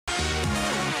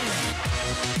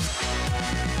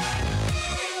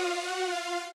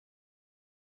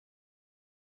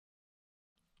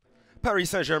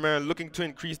Paris Saint-Germain looking to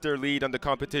increase their lead on the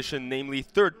competition, namely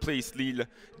third place Lille,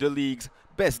 the league's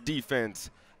best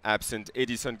defense. Absent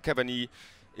Edison Cavani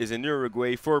is in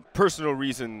Uruguay for personal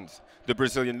reasons. The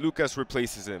Brazilian Lucas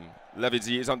replaces him.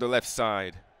 LAVEZZI is on the left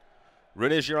side.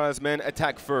 René Girard's men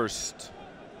attack first.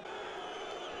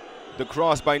 The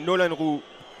cross by Nolan Roux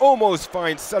almost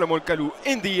finds Salomon KALOU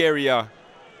in the area.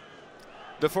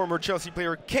 The former Chelsea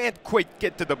player can't quite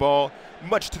get to the ball,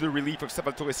 much to the relief of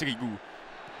Salvatore SIRIGU.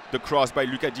 The cross by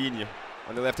DIGNE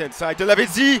on the left-hand side to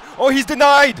LAVEZZI. Oh, he's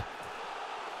denied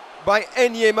by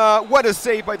ENYEAMA. What a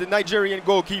save by the Nigerian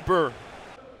goalkeeper.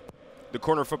 The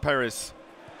corner for Paris,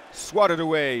 swatted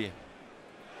away.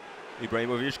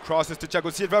 IBRAHIMOVIC crosses to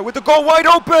Thiago Silva with the goal wide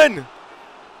open.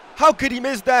 How could he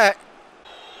miss that?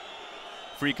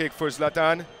 Free kick for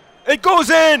Zlatan. It goes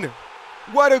in!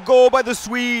 What a goal by the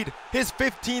Swede, his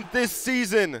 15th this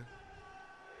season.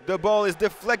 The ball is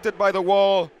deflected by the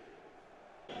wall,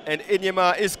 and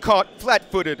ENYEAMA is caught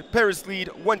flat-footed. Paris lead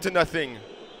 1-0.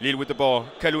 Lille with the ball,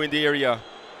 KALOU in the area.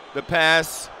 The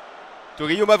pass to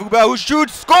MAVUBA, who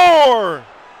shoots, score!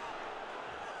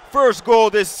 First goal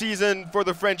this season for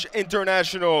the French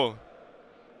international.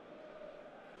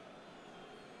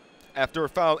 After a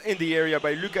foul in the area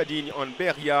by DIGNE on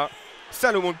Berria,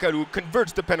 Salomon KALOU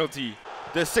converts the penalty.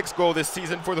 The 6th goal this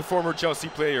season for the former Chelsea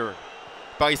player.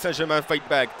 Paris Saint-Germain fight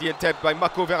back. The attempt by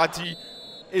Marko VERRATTI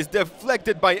is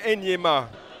deflected by ENYEAMA.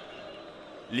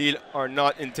 Lille are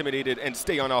not intimidated and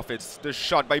stay on offense. The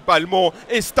shot by BALMONT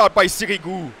is stopped by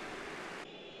SIRIGU.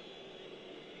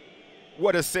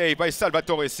 What a save by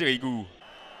Salvatore SIRIGU.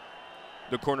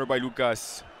 The corner by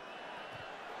Lucas.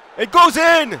 It goes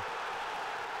in!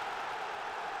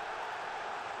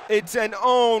 It's an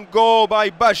own goal by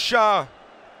BASA.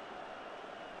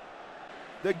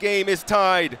 The game is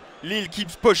tied. Lille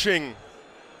keeps pushing.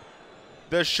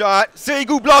 The shot,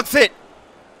 SIRIGU blocks it.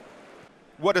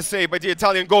 What a save by the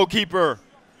Italian goalkeeper.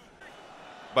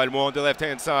 BALMONT on the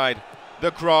left-hand side.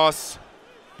 The cross.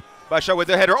 BASA with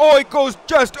the header. Oh, it goes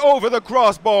just over the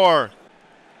crossbar.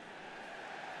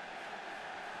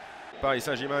 Paris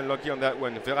Saint-Germain lucky on that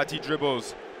one. VERRATTI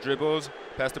dribbles.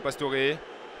 Pass to Pastore.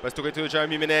 Pastore to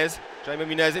Jaime Menez. Jaime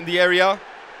Menez in the area.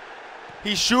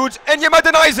 He shoots. ENYEAMA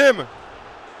denies him.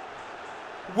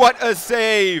 What a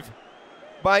save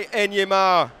by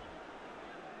ENYEAMA.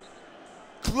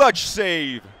 Clutch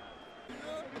save.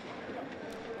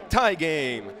 Tie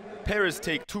game. Paris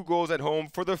take 2 goals at home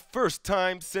for the first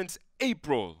time since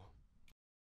April.